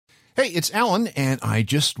Hey, it's Alan, and I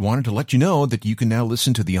just wanted to let you know that you can now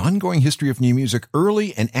listen to the ongoing history of new music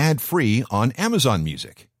early and ad-free on Amazon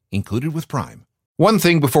Music, included with Prime. One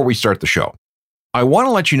thing before we start the show. I want to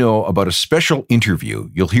let you know about a special interview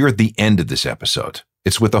you'll hear at the end of this episode.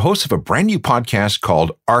 It's with the host of a brand new podcast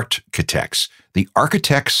called Architects, the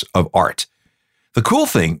Architects of Art. The cool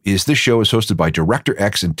thing is this show is hosted by Director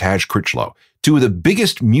X and Taj Critchlow, two of the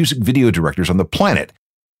biggest music video directors on the planet.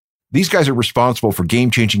 These guys are responsible for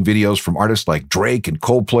game-changing videos from artists like Drake and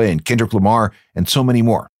Coldplay and Kendrick Lamar and so many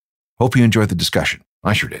more. Hope you enjoyed the discussion.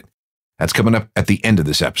 I sure did. That's coming up at the end of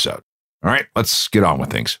this episode. All right, let's get on with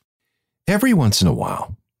things. Every once in a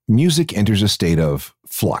while, music enters a state of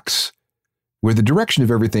flux, where the direction of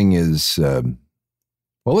everything is,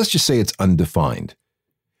 let's just say it's undefined.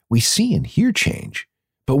 We see and hear change,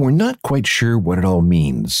 but we're not quite sure what it all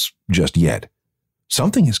means just yet.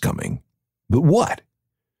 Something is coming, but what?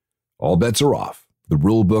 All bets are off. The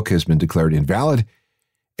rule book has been declared invalid,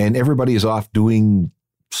 and everybody is off doing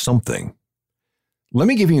something. Let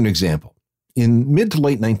me give you an example. In mid to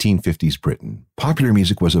late 1950s Britain, popular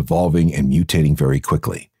music was evolving and mutating very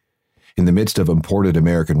quickly. In the midst of imported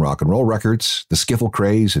American rock and roll records, the skiffle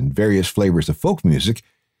craze, and various flavors of folk music,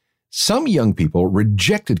 some young people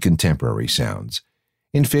rejected contemporary sounds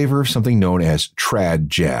in favor of something known as trad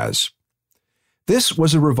jazz. This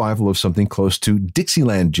was a revival of something close to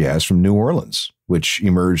Dixieland jazz from New Orleans, which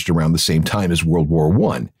emerged around the same time as World War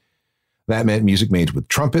I. That meant music made with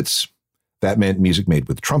trumpets.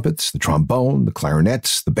 The trombone, the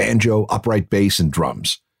clarinets, the banjo, upright bass, and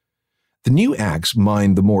drums. The new acts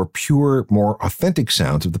mined the more pure, more authentic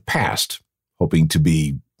sounds of the past, hoping to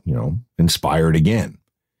be, inspired again.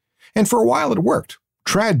 And for a while it worked.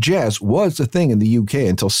 Trad jazz was a thing in the UK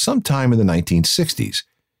until sometime in the 1960s.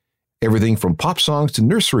 Everything from pop songs to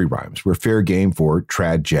nursery rhymes were fair game for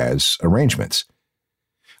trad jazz arrangements.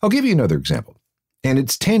 I'll give you another example, and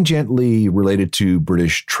it's tangentially related to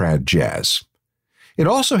British trad jazz. It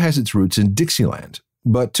also has its roots in Dixieland,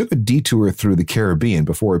 but took a detour through the Caribbean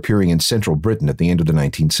before appearing in central Britain at the end of the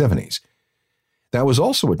 1970s. That was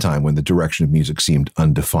also a time when the direction of music seemed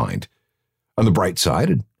undefined. On the bright side,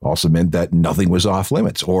 it also meant that nothing was off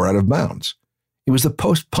limits or out of bounds. It was the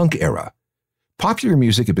post-punk era. Popular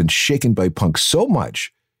music had been shaken by punk so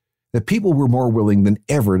much that people were more willing than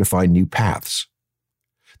ever to find new paths.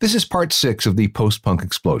 This is part 6 of the post-punk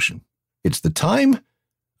explosion. It's the time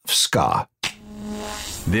of ska.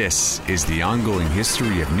 This is the Ongoing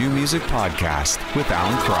History of New Music podcast with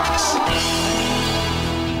Alan Cross.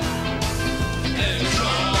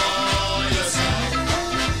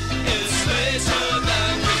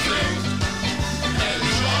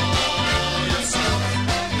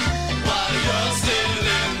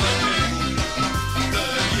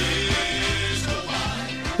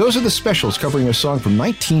 Those are the specials covering a song from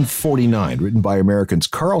 1949 written by Americans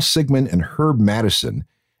Carl Sigman and Herb Madison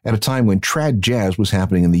at a time when trad jazz was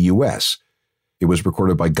happening in the U.S. It was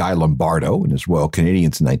recorded by Guy Lombardo and his Royal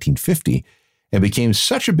Canadians in 1950 and became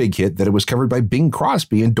such a big hit that it was covered by Bing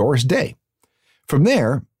Crosby and Doris Day. From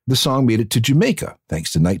there, the song made it to Jamaica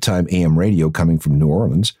thanks to nighttime AM radio coming from New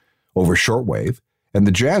Orleans over shortwave and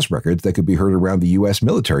the jazz records that could be heard around the U.S.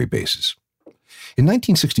 military bases. In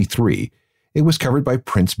 1963, it was covered by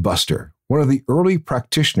Prince Buster, one of the early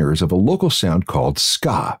practitioners of a local sound called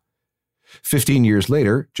ska. 15 years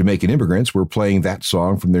later, Jamaican immigrants were playing that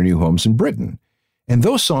song from their new homes in Britain, and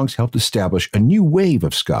those songs helped establish a new wave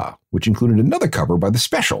of ska, which included another cover by the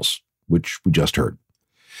Specials, which we just heard.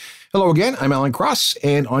 Hello again, I'm Alan Cross,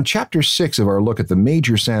 and on Chapter 6 of our look at the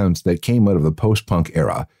major sounds that came out of the post-punk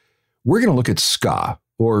era, we're going to look at ska,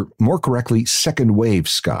 or more correctly, second wave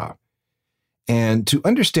ska. And to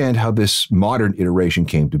understand how this modern iteration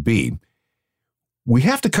came to be, we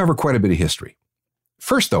have to cover quite a bit of history.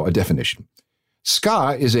 First, though, a definition.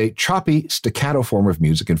 Ska is a choppy, staccato form of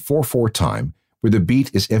music in 4/4 time, where the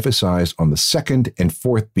beat is emphasized on the second and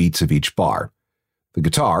fourth beats of each bar. The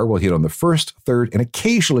guitar will hit on the first, third, and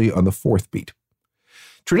occasionally on the fourth beat.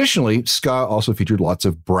 Traditionally, ska also featured lots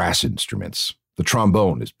of brass instruments. The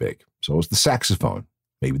trombone is big, so is the saxophone,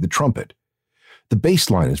 maybe the trumpet. The bass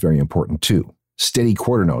line is very important too. Steady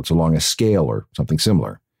quarter notes along a scale or something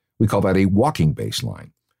similar. We call that a walking bass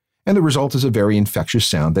line. And the result is a very infectious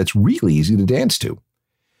sound that's really easy to dance to.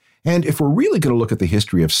 And if we're really going to look at the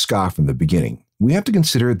history of ska from the beginning, we have to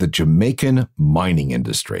consider the Jamaican mining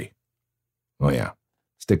industry. Oh yeah,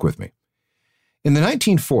 stick with me. In the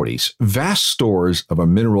 1940s, vast stores of a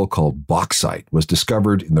mineral called bauxite was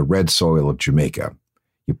discovered in the red soil of Jamaica.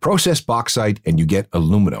 You process bauxite and you get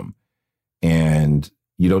aluminum. And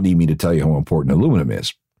you don't need me to tell you how important aluminum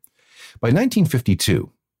is. By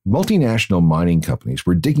 1952, multinational mining companies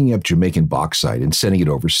were digging up Jamaican bauxite and sending it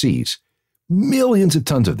overseas. Millions of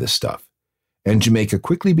tons of this stuff. And Jamaica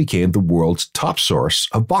quickly became the world's top source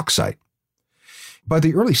of bauxite. By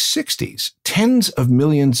the early 60s, tens of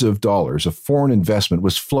millions of dollars of foreign investment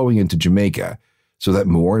was flowing into Jamaica so that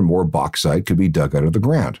more and more bauxite could be dug out of the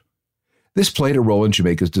ground. This played a role in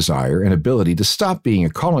Jamaica's desire and ability to stop being a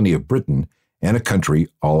colony of Britain and a country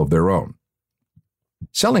all of their own.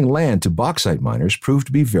 Selling land to bauxite miners proved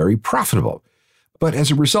to be very profitable, but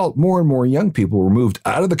as a result, more and more young people were moved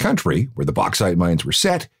out of the country where the bauxite mines were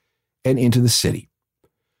set and into the city.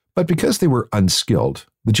 But because they were unskilled,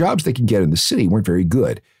 the jobs they could get in the city weren't very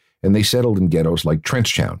good, and they settled in ghettos like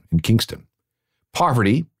Trenchtown and Kingston.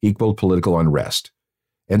 Poverty equaled political unrest,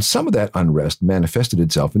 and some of that unrest manifested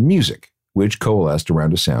itself in music, which coalesced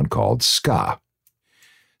around a sound called ska.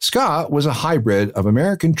 Ska was a hybrid of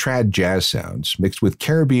American trad jazz sounds mixed with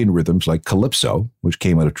Caribbean rhythms like calypso, which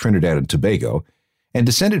came out of Trinidad and Tobago, and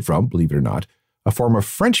descended from, believe it or not, a form of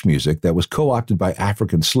French music that was co-opted by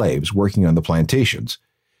African slaves working on the plantations.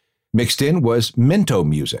 Mixed in was mento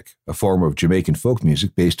music, a form of Jamaican folk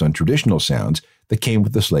music based on traditional sounds that came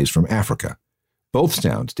with the slaves from Africa. Both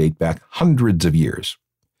sounds date back hundreds of years.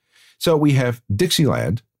 So we have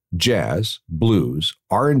Dixieland, jazz, blues,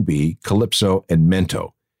 R&B, calypso, and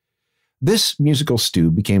mento. This musical stew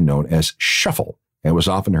became known as shuffle and was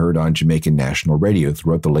often heard on Jamaican national radio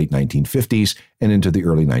throughout the late 1950s and into the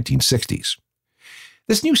early 1960s.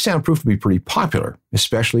 This new sound proved to be pretty popular,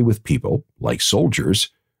 especially with people, like soldiers,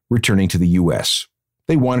 returning to the U.S.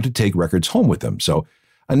 They wanted to take records home with them, so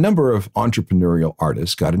a number of entrepreneurial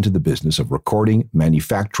artists got into the business of recording,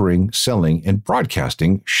 manufacturing, selling, and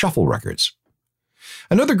broadcasting shuffle records.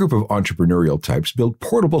 Another group of entrepreneurial types built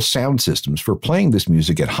portable sound systems for playing this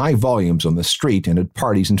music at high volumes on the street and at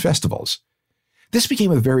parties and festivals. This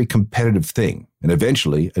became a very competitive thing, and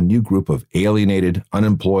eventually a new group of alienated,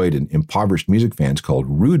 unemployed, and impoverished music fans called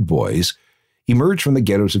Rude Boys emerged from the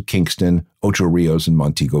ghettos of Kingston, Ocho Rios, and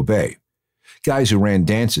Montego Bay. Guys who ran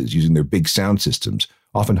dances using their big sound systems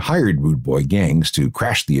often hired Rude Boy gangs to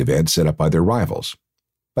crash the events set up by their rivals.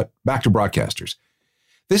 But back to broadcasters.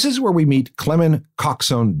 This is where we meet Clement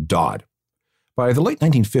Coxsone Dodd. By the late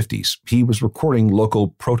 1950s, he was recording local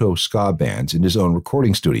proto-ska bands in his own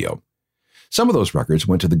recording studio. Some of those records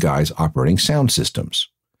went to the guys operating sound systems.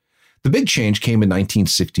 The big change came in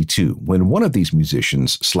 1962 when one of these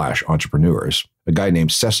musicians/entrepreneurs, a guy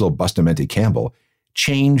named Cecil Bustamante Campbell,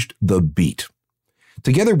 changed the beat.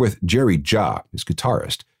 Together with Jerry Ja, his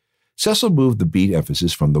guitarist, Cecil moved the beat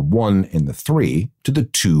emphasis from the 1 and the 3 to the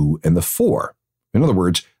 2 and the 4. In other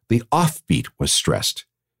words, the offbeat was stressed.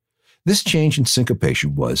 This change in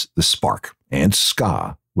syncopation was the spark, and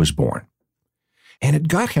ska was born. And it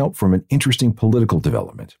got help from an interesting political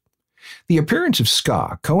development. The appearance of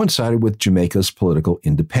ska coincided with Jamaica's political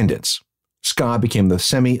independence. Ska became the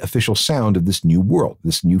semi-official sound of this new world,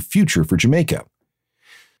 this new future for Jamaica.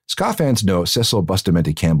 Ska fans know Cecil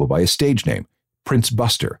Bustamante Campbell by his stage name, Prince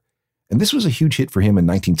Buster, and this was a huge hit for him in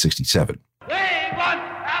 1967. Hey, what?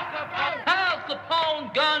 Al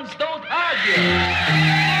Capone guns don't argue.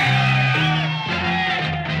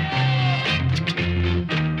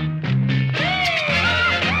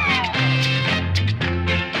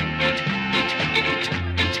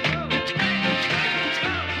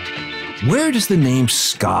 Where does the name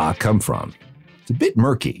ska come from? It's a bit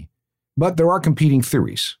murky, but there are competing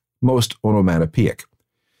theories, most onomatopoeic.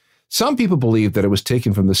 Some people believe that it was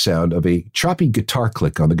taken from the sound of a choppy guitar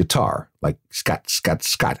click on the guitar, like scat, scat,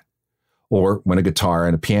 scat, or when a guitar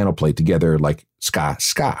and a piano played together, like ska,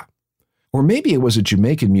 ska. Or maybe it was a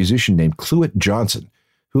Jamaican musician named Cluett Johnson,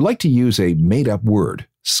 who liked to use a made-up word,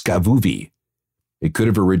 skavuvi. It could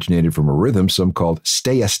have originated from a rhythm some called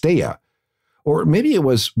steya steya. Or maybe it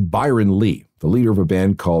was Byron Lee, the leader of a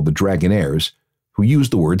band called the Dragonaires, who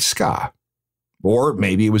used the word ska. Or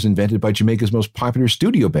maybe it was invented by Jamaica's most popular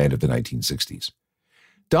studio band of the 1960s.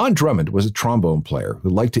 Don Drummond was a trombone player who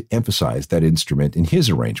liked to emphasize that instrument in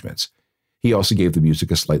his arrangements. He also gave the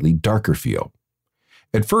music a slightly darker feel.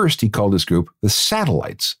 At first, he called his group the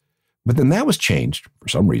Satellites, but then that was changed, for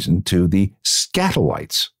some reason, to the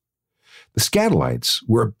Skatalites. The Skatalites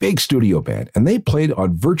were a big studio band, and they played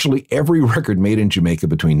on virtually every record made in Jamaica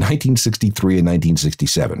between 1963 and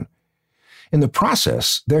 1967. In the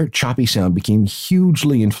process, their choppy sound became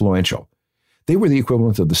hugely influential. They were the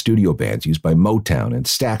equivalent of the studio bands used by Motown and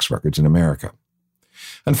Stax Records in America.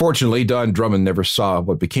 Unfortunately, Don Drummond never saw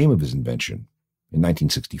what became of his invention. In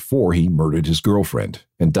 1964, he murdered his girlfriend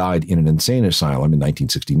and died in an insane asylum in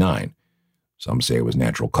 1969. Some say it was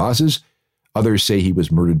natural causes. Others say he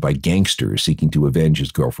was murdered by gangsters seeking to avenge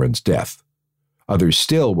his girlfriend's death. Others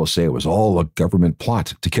still will say it was all a government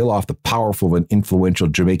plot to kill off the powerful and influential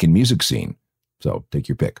Jamaican music scene. So take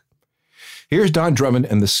your pick. Here's Don Drummond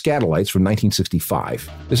and the Skatalites from 1965.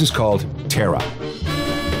 This is called Terra.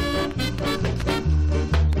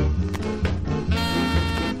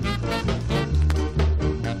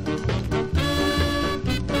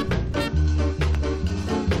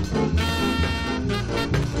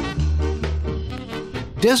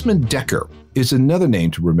 Desmond Dekker is another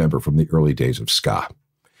name to remember from the early days of ska.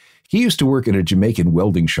 He used to work in a Jamaican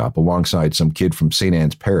welding shop alongside some kid from St.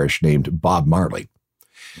 Anne's Parish named Bob Marley.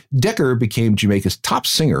 Dekker became Jamaica's top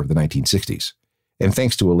singer of the 1960s, and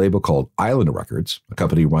thanks to a label called Island Records, a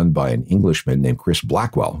company run by an Englishman named Chris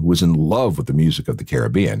Blackwell, who was in love with the music of the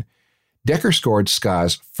Caribbean, Dekker scored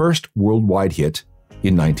ska's first worldwide hit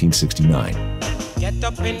in 1969. Get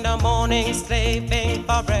up in the morning slaving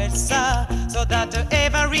for bread, sir, so that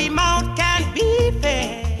every mouth can be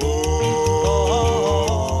fed. Oh,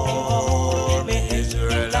 me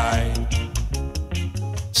Israelite.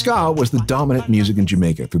 Ska was the dominant music in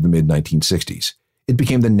Jamaica through the mid-1960s. It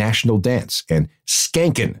became the national dance, and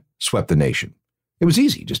skankin' swept the nation. It was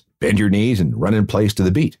easy, just bend your knees and run in place to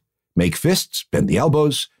the beat. Make fists, bend the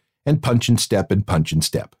elbows, and punch and step and punch and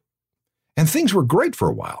step. And things were great for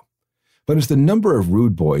a while. But as the number of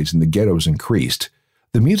rude boys in the ghettos increased,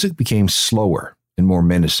 the music became slower and more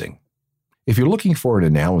menacing. If you're looking for an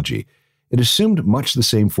analogy, it assumed much the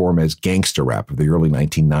same form as gangster rap of the early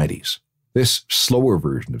 1990s. This slower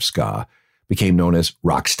version of ska became known as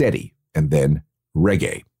rocksteady and then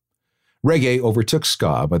reggae. Reggae overtook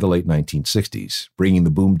ska by the late 1960s, bringing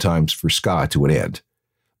the boom times for ska to an end.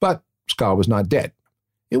 But ska was not dead.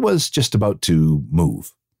 It was just about to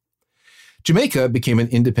move. Jamaica became an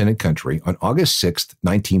independent country on August 6,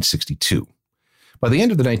 1962. By the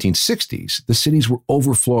end of the 1960s, the cities were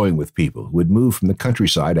overflowing with people who had moved from the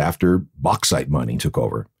countryside after bauxite mining took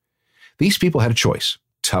over. These people had a choice: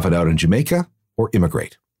 tough it out in Jamaica or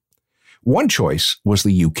immigrate. One choice was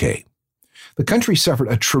the UK. The country suffered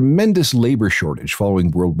a tremendous labor shortage following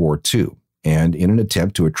World War II, and in an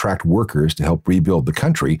attempt to attract workers to help rebuild the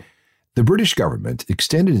country, the British government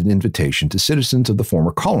extended an invitation to citizens of the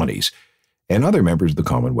former colonies and other members of the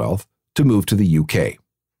Commonwealth to move to the UK.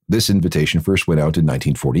 This invitation first went out in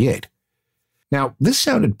 1948. Now, this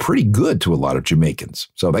sounded pretty good to a lot of Jamaicans,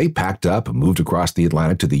 so they packed up and moved across the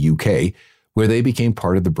Atlantic to the UK, where they became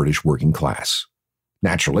part of the British working class.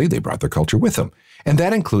 Naturally, they brought their culture with them, and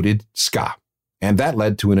that included ska, and that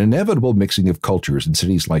led to an inevitable mixing of cultures in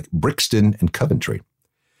cities like Brixton and Coventry.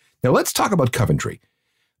 Now, let's talk about Coventry.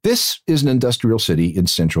 This is an industrial city in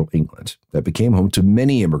central England that became home to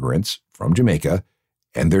many immigrants from Jamaica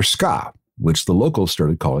and their ska, which the locals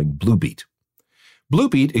started calling Blue Beat. Blue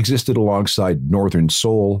Beat existed alongside Northern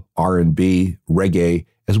Soul, R&B, reggae,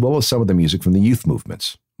 as well as some of the music from the youth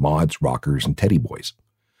movements, Mods, Rockers, and Teddy Boys.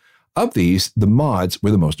 Of these, the Mods were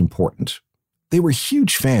the most important. They were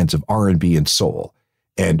huge fans of R&B and soul,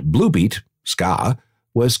 and Blue Beat, ska,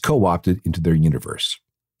 was co-opted into their universe.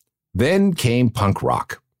 Then came punk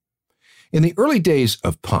rock. In the early days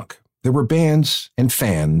of punk, there were bands and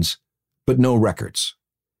fans, but no records.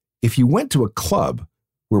 If you went to a club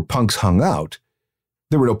where punks hung out,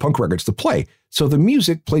 there were no punk records to play, so the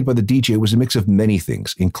music played by the DJ was a mix of many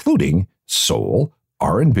things, including soul,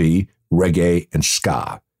 R&B, reggae, and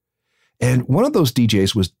ska. And one of those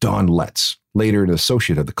DJs was Don Letts, later an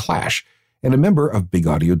associate of The Clash, and a member of Big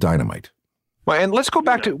Audio Dynamite. Well, and let's go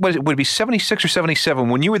back to, would it be 76 or 77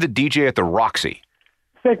 when you were the DJ at the Roxy?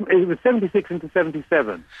 It was 76 into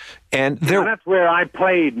 77. And that's where I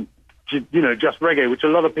played, just reggae, which a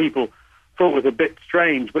lot of people thought was a bit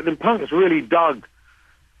strange. But the punks really dug.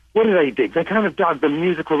 What did they dig? They kind of dug the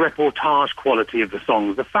musical reportage quality of the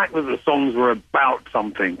songs, the fact that the songs were about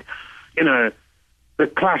something. The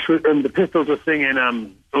Clash and the Pistols were singing,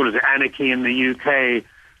 Anarchy in the UK.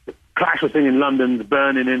 The Clash was singing London's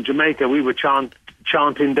Burning in Jamaica. We were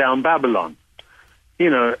chanting Down Babylon.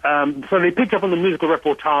 So they picked up on the musical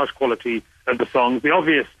reportage quality of the songs, the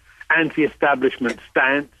obvious anti-establishment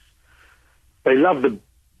stance. They loved the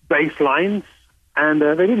bass lines, and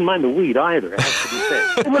they didn't mind the weed either, it has to be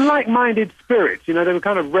said. They were like-minded spirits, they were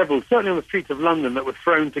kind of rebels, certainly on the streets of London, that were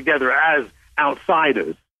thrown together as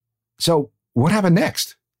outsiders. So what happened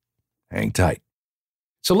next? Hang tight.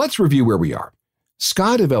 So let's review where we are.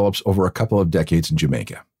 Ska develops over a couple of decades in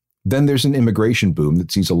Jamaica. Then there's an immigration boom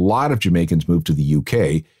that sees a lot of Jamaicans move to the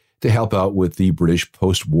UK to help out with the British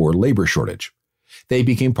post-war labor shortage. They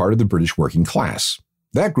became part of the British working class.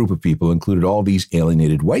 That group of people included all these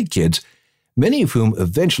alienated white kids, many of whom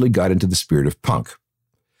eventually got into the spirit of punk.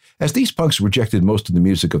 As these punks rejected most of the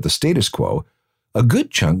music of the status quo, a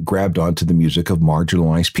good chunk grabbed onto the music of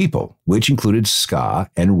marginalized people, which included ska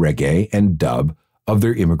and reggae and dub of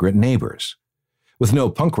their immigrant neighbors. With no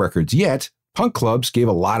punk records yet, punk clubs gave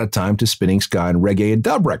a lot of time to spinning ska and reggae and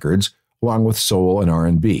dub records, along with soul and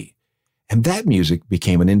R&B. And that music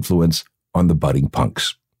became an influence on the budding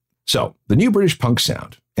punks. So, the new British punk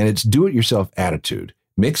sound and its do-it-yourself attitude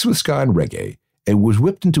mixed with ska and reggae and was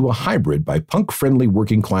whipped into a hybrid by punk-friendly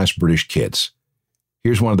working-class British kids.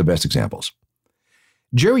 Here's one of the best examples.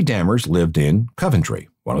 Jerry Dammers lived in Coventry,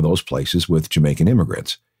 one of those places with Jamaican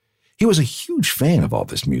immigrants. He was a huge fan of all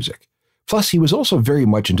this music. Plus, he was also very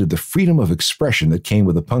much into the freedom of expression that came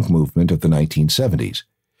with the punk movement of the 1970s.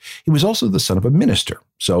 He was also the son of a minister,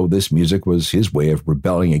 so this music was his way of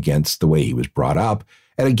rebelling against the way he was brought up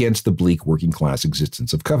and against the bleak working-class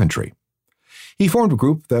existence of Coventry. He formed a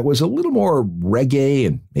group that was a little more reggae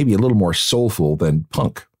and maybe a little more soulful than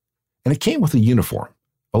punk. And it came with a uniform,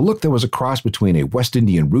 a look that was a cross between a West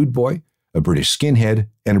Indian rude boy, a British skinhead,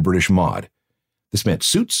 and a British mod. This meant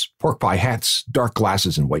suits, pork pie hats, dark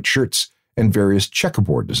glasses and white shirts, and various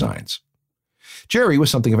checkerboard designs. Jerry was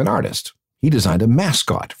something of an artist. He designed a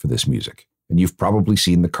mascot for this music, and you've probably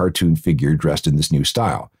seen the cartoon figure dressed in this new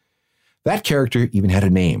style. That character even had a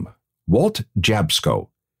name, Walt Jabsco.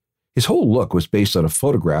 His whole look was based on a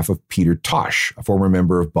photograph of Peter Tosh, a former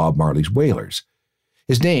member of Bob Marley's Wailers.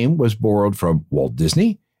 His name was borrowed from Walt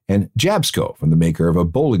Disney and Jabsco from the maker of a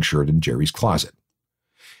bowling shirt in Jerry's closet.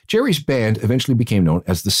 Jerry's band eventually became known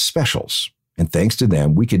as the Specials, and thanks to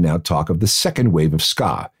them, we can now talk of the second wave of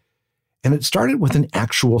ska. And it started with an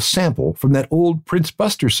actual sample from that old Prince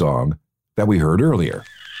Buster song that we heard earlier.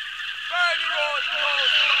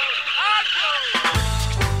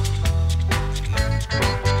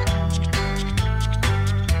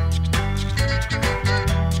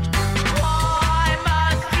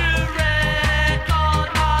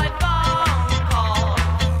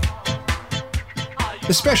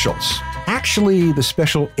 The Specials, actually the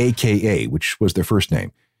Special AKA, which was their first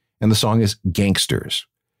name, and the song is Gangsters.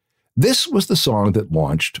 This was the song that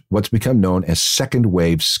launched what's become known as second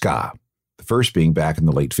wave ska, the first being back in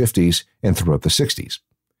the late 50s and throughout the 60s.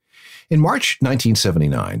 In March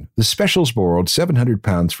 1979, the Specials borrowed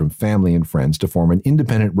 £700 from family and friends to form an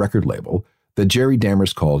independent record label that Jerry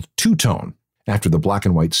Dammers called Two Tone, after the black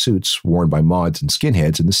and white suits worn by mods and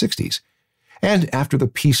skinheads in the 60s, and after the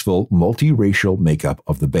peaceful, multiracial makeup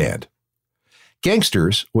of the band.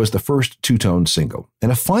 Gangsters was the first two-tone single,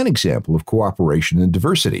 and a fine example of cooperation and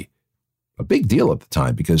diversity. A big deal at the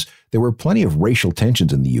time because there were plenty of racial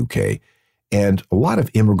tensions in the UK and a lot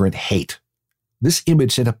of immigrant hate. This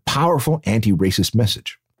image sent a powerful anti-racist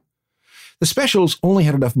message. The Specials only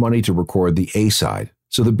had enough money to record the A-side,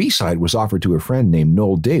 so the B-side was offered to a friend named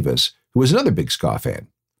Noel Davis, who was another big ska fan.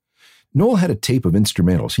 Noel had a tape of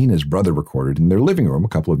instrumentals he and his brother recorded in their living room a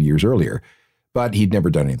couple of years earlier, but he'd never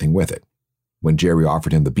done anything with it. When Jerry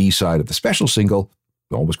offered him the B-side of the Special single,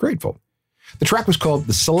 Noel was grateful. The track was called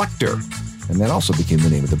The Selector, and that also became the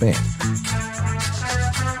name of the band.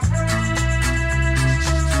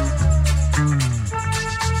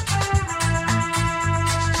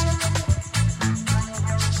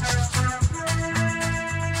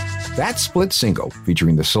 That split single,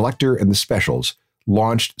 featuring The Selector and The Specials,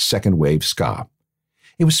 launched second wave ska.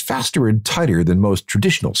 It was faster and tighter than most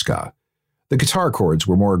traditional ska. The guitar chords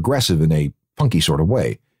were more aggressive in a punky sort of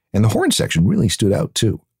way, and the horn section really stood out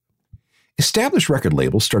too. Established record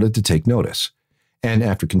labels started to take notice, and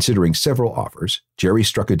after considering several offers, Jerry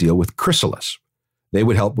struck a deal with Chrysalis. They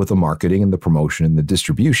would help with the marketing and the promotion and the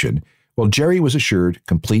distribution, while Jerry was assured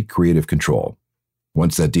complete creative control.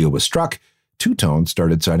 Once that deal was struck, Two Tone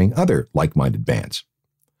started signing other like-minded bands.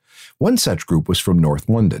 One such group was from North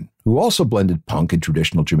London, who also blended punk and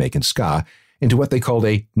traditional Jamaican ska into what they called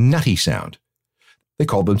a nutty sound. They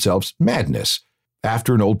called themselves Madness,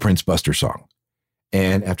 after an old Prince Buster song.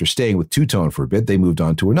 And after staying with Two Tone for a bit, they moved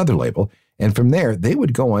on to another label, and from there, they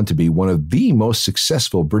would go on to be one of the most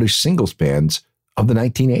successful British singles bands of the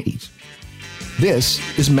 1980s. This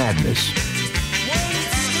is Madness.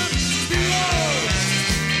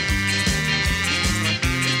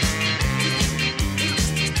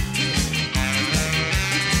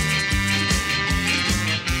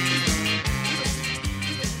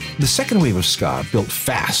 The second wave of ska built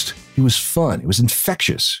fast. It was fun. It was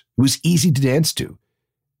infectious. It was easy to dance to.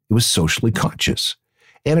 It was socially conscious.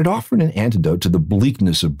 And it offered an antidote to the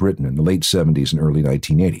bleakness of Britain in the late 70s and early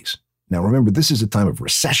 1980s. Now remember, this is a time of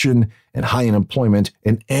recession and high unemployment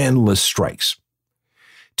and endless strikes.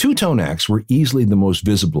 Two-tone acts were easily the most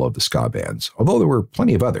visible of the ska bands, although there were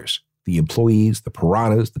plenty of others. The Employees, the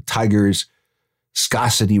Piranhas, the Tigers,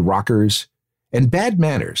 Ska City Rockers, and Bad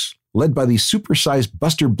Manners, led by the supersized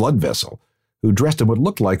Buster Bloodvessel, who dressed in what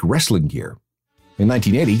looked like wrestling gear. In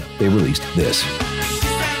 1980, they released this.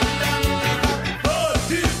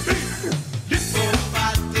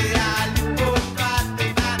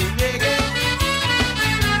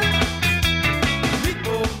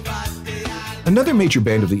 Another major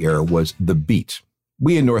band of the era was The Beat.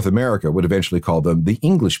 We in North America would eventually call them the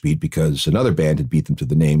English Beat because another band had beat them to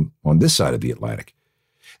the name on this side of the Atlantic.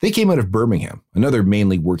 They came out of Birmingham, another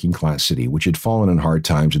mainly working-class city which had fallen in hard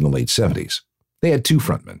times in the late 70s. They had two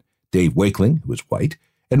frontmen, Dave Wakeling, who was white,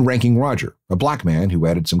 and Ranking Roger, a black man who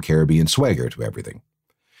added some Caribbean swagger to everything.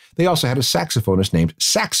 They also had a saxophonist named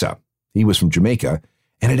Saxa. He was from Jamaica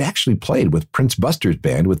and had actually played with Prince Buster's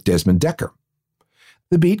band with Desmond Decker.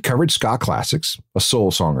 The Beat covered ska classics, a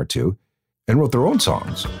soul song or two, and wrote their own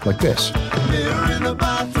songs like this. Mirror in the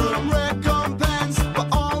bathroom, recompense for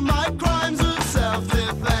all my crimes of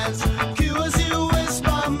self-defense. Cue as you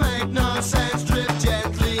whisper, make no sense, drift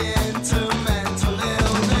gently into mental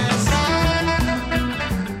illness.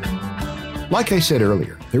 Like I said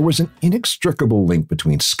earlier, there was an inextricable link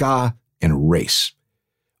between ska and race.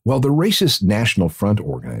 While the racist National Front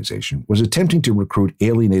organization was attempting to recruit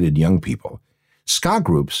alienated young people, ska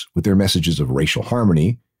groups, with their messages of racial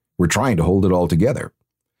harmony, were trying to hold it all together.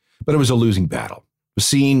 But it was a losing battle. The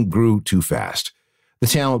scene grew too fast. The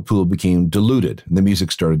talent pool became diluted, and the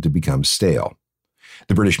music started to become stale.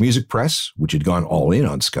 The British music press, which had gone all in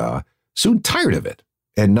on ska, soon tired of it,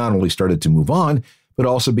 and not only started to move on, but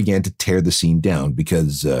also began to tear the scene down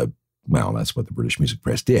because, that's what the British music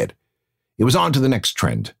press did. It was on to the next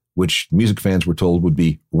trend, which music fans were told would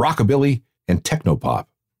be rockabilly and technopop.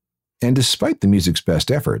 And despite the music's best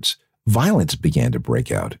efforts, violence began to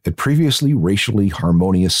break out at previously racially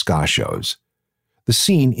harmonious ska shows. The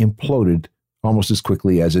scene imploded almost as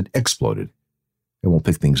quickly as it exploded, and we'll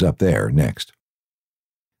pick things up there next.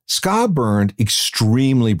 Ska burned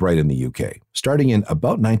extremely bright in the UK, starting in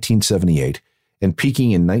about 1978 and peaking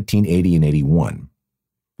in 1980 and 81.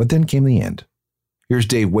 But then came the end. Here's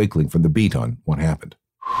Dave Wakeling from The Beat on what happened.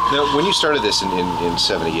 Now, when you started this in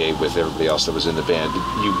 78 with everybody else that was in the band,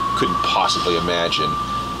 you couldn't possibly imagine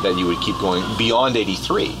that you would keep going beyond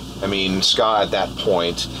 83. I mean, ska at that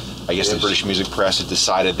point, I guess the British music press had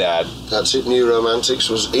decided that... That's it, New Romantics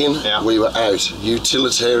was in, we were out.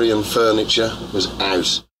 Utilitarian furniture was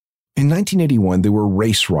out. In 1981, there were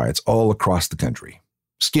race riots all across the country.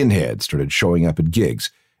 Skinheads started showing up at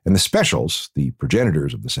gigs, and the Specials, the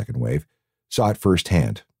progenitors of the second wave, saw it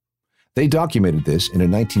firsthand. They documented this in a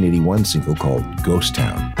 1981 single called Ghost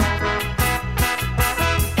Town.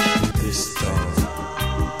 This town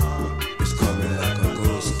is coming like a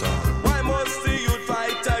ghost town. Why must the youth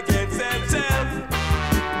fight against themselves?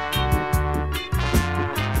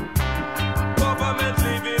 Government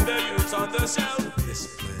leaving the youth on the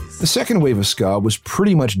shelf. The second wave of ska was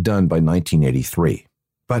pretty much done by 1983.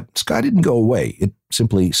 But ska didn't go away. It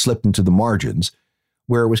simply slipped into the margins,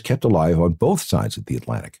 where it was kept alive on both sides of the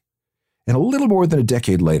Atlantic. And a little more than a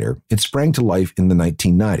decade later, it sprang to life in the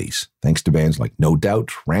 1990s, thanks to bands like No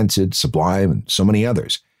Doubt, Rancid, Sublime, and so many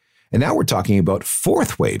others. And now we're talking about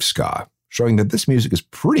fourth wave ska, showing that this music is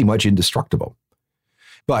pretty much indestructible.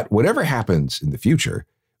 But whatever happens in the future,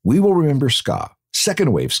 we will remember ska,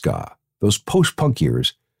 second wave ska, those post-punk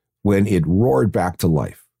years when it roared back to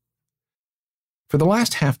life. For the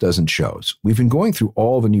last half dozen shows, we've been going through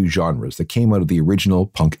all the new genres that came out of the original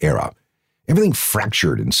punk era. Everything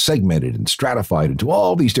fractured and segmented and stratified into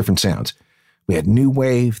all these different sounds. We had new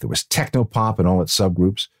wave, there was techno-pop and all its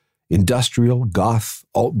subgroups, industrial, goth,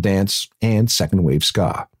 alt dance, and second wave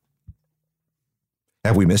ska.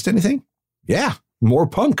 Have we missed anything? Yeah, more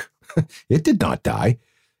punk. It did not die.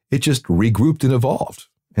 It just regrouped and evolved.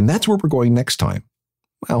 And that's where we're going next time.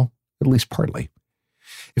 Well, at least partly.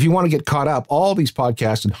 If you want to get caught up, all these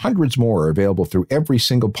podcasts and hundreds more are available through every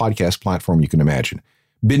single podcast platform you can imagine.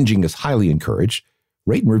 Binging is highly encouraged.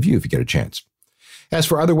 Rate and review if you get a chance. As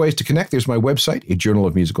for other ways to connect, there's my website,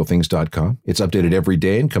 ajournalofmusicalthings.com. It's updated every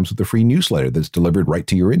day and comes with a free newsletter that's delivered right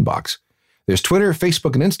to your inbox. There's Twitter,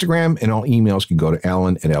 Facebook, and Instagram, and all emails can go to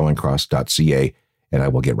alan@alancross.ca, and I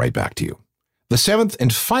will get right back to you. The seventh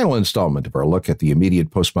and final installment of our look at the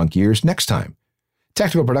immediate post-punk years next time.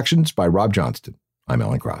 Technical productions by Rob Johnston. I'm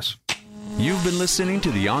Alan Cross. You've been listening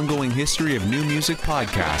to the Ongoing History of New Music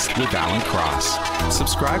podcast with Alan Cross.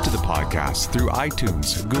 Subscribe to the podcast through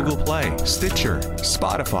iTunes, Google Play, Stitcher,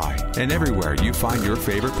 Spotify, and everywhere you find your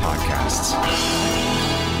favorite podcasts.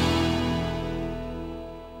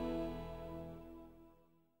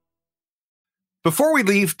 Before we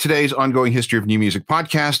leave today's Ongoing History of New Music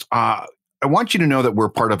podcast, I want you to know that we're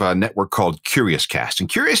part of a network called CuriousCast, and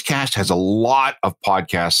CuriousCast has a lot of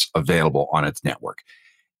podcasts available on its network.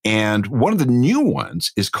 And one of the new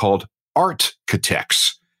ones is called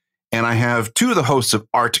Artcatechs. And I have two of the hosts of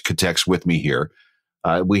Artcatechs with me here.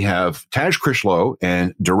 We have Taj Critchlow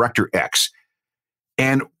and Director X.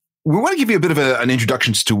 And we want to give you a bit of an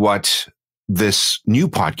introduction to what this new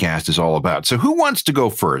podcast is all about. So who wants to go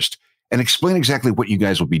first and explain exactly what you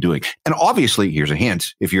guys will be doing? And obviously, here's a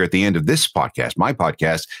hint. If you're at the end of this podcast, my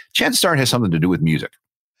podcast, Chance Start has something to do with music.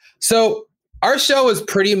 So our show is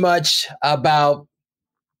pretty much about,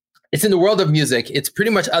 it's in the world of music. It's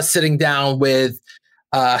pretty much us sitting down with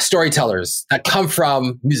storytellers that come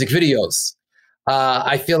from music videos.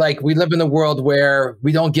 I feel like we live in a world where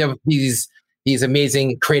we don't give these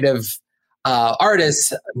amazing creative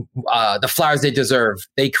artists the flowers they deserve.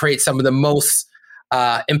 They create some of the most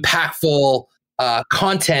impactful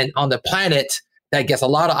content on the planet that gets a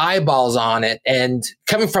lot of eyeballs on it. And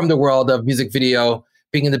coming from the world of music video,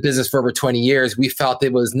 being in the business for over 20 years, we felt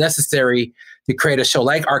it was necessary to create a show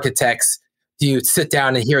like Architects, to sit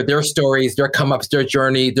down and hear their stories, their come-ups, their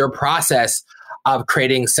journey, their process of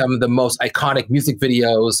creating some of the most iconic music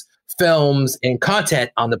videos, films, and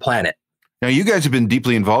content on the planet. Now, you guys have been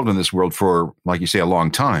deeply involved in this world for, like you say, a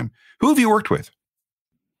long time. Who have you worked with?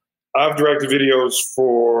 I've directed videos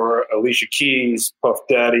for Alicia Keys, Puff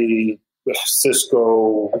Daddy,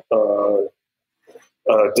 Cisco,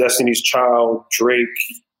 Destiny's Child, Drake,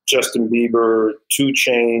 Justin Bieber, 2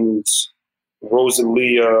 Chainz,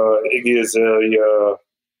 Rosalia, Iggy Azalea,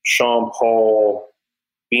 Sean Paul,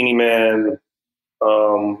 Beanie Man,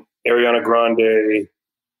 Ariana Grande.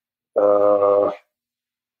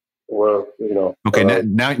 Well, you know. Okay,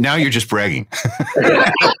 now you're just bragging.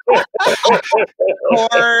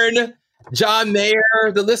 Korn, John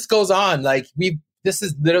Mayer, the list goes on. Like this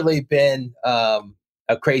has literally been a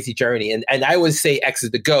crazy journey, and I always say X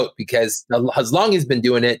is the GOAT because as long as he's been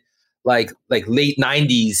doing it, like late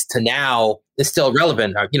 90s to now, it's still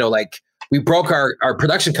relevant. You know, like we broke our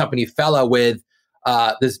production company Fella with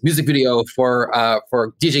this music video for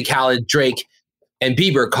DJ Khaled, Drake, and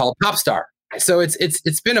Bieber called Popstar. So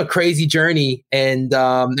it's been a crazy journey, and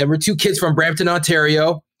we're 2 kids from Brampton,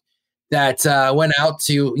 Ontario, that went out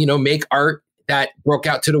to make art that broke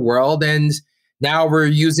out to the world, and now we're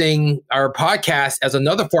using our podcast as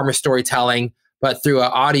another form of storytelling, but through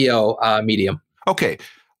an audio medium. Okay,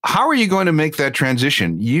 how are you going to make that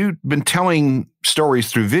transition? You've been telling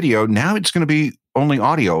stories through video. Now it's going to be only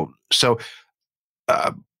audio. So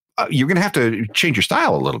you're going to have to change your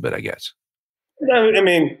style a little bit, I guess. I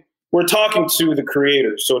mean, we're talking to the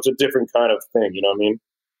creators, so it's a different kind of thing. You know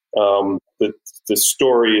what I mean? The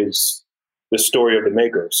story is the story of the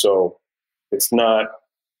maker. So it's not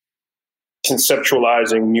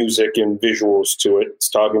conceptualizing music and visuals to it. It's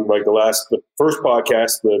talking like the first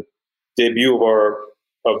podcast, the debut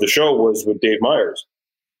of the show was with Dave Myers,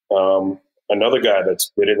 another guy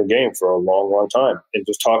that's been in the game for a long, long time, and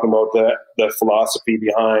just talking about that philosophy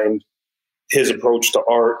behind his approach to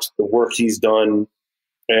art, the work he's done,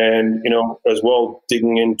 and as well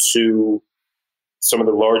digging into some of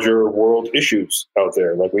the larger world issues out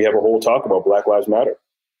there. Like we have a whole talk about Black Lives Matter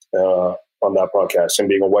on that podcast, and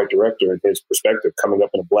being a white director and his perspective coming up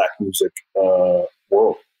in a Black music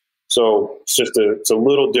world. So it's a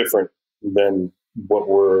little different than what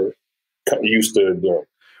we're used to doing.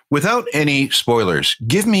 Without any spoilers,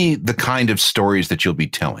 give me the kind of stories that you'll be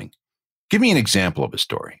telling. Give me an example of a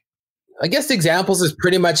story. I guess the examples is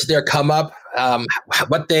pretty much their come up,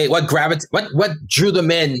 what drew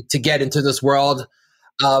them in to get into this world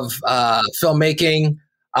of filmmaking,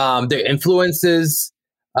 their influences,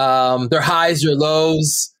 their highs, their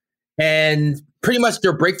lows, and pretty much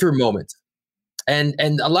their breakthrough moments. And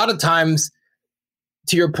a lot of times,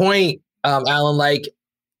 to your point, Alan, like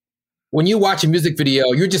when you watch a music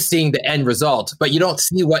video, you're just seeing the end result, but you don't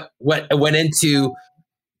see what went into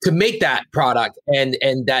to make that product and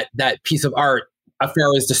that piece of art, as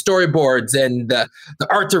far as the storyboards and the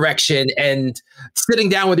art direction and sitting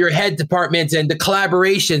down with your head department and the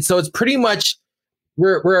collaboration. So it's pretty much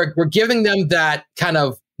we're giving them that kind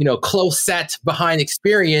of close set behind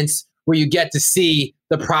experience where you get to see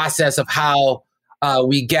the process of how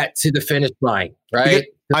we get to the finish line, right?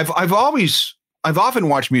 I've often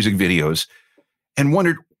watched music videos and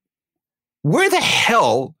wondered, where the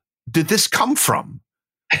hell did this come from?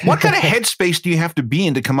 What kind of headspace do you have to be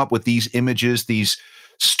in to come up with these images, these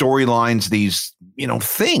storylines, these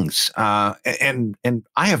things? And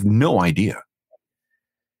I have no idea.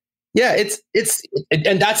 Yeah,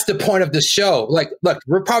 and that's the point of the show. Like, look,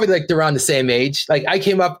 we're probably like around the same age. Like I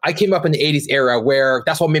came up in the 80s era where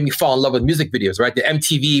that's what made me fall in love with music videos, right? The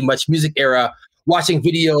MTV Much Music era, watching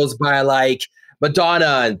videos by like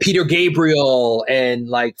Madonna and Peter Gabriel and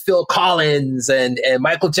like Phil Collins and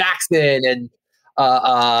Michael Jackson and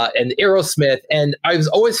Aerosmith. And I was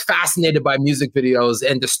always fascinated by music videos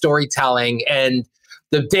and the storytelling and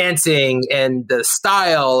the dancing and the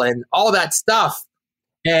style and all that stuff.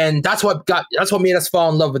 And that's what made us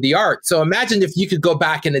fall in love with the art. So imagine if you could go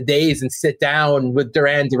back in the days and sit down with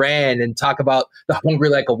Duran Duran and talk about the Hungry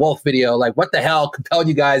Like a Wolf video. Like, what the hell compelled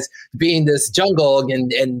you guys to be in this jungle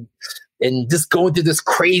and just going through this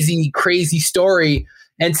crazy, crazy story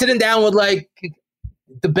and sitting down with like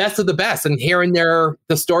the best of the best and hearing the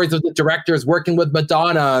stories of the directors working with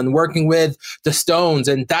Madonna and working with the Stones.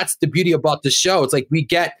 And that's the beauty about the show. It's like we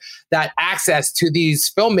get that access to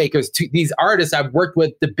these filmmakers, to these artists. I've worked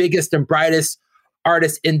with the biggest and brightest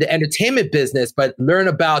artists in the entertainment business, but learn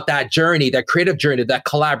about that journey, that creative journey, that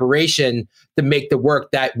collaboration to make the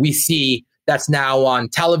work that we see that's now on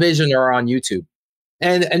television or on YouTube.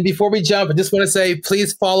 And before we jump, I just want to say,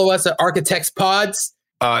 please follow us at Architects Pods.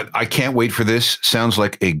 I can't wait for this. Sounds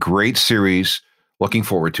like a great series. Looking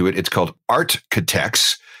forward to it. It's called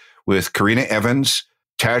Architects with Karina Evans,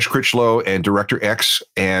 Taj Critchlow, and Director X.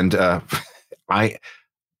 And I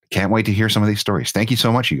can't wait to hear some of these stories. Thank you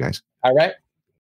so much, you guys. All right.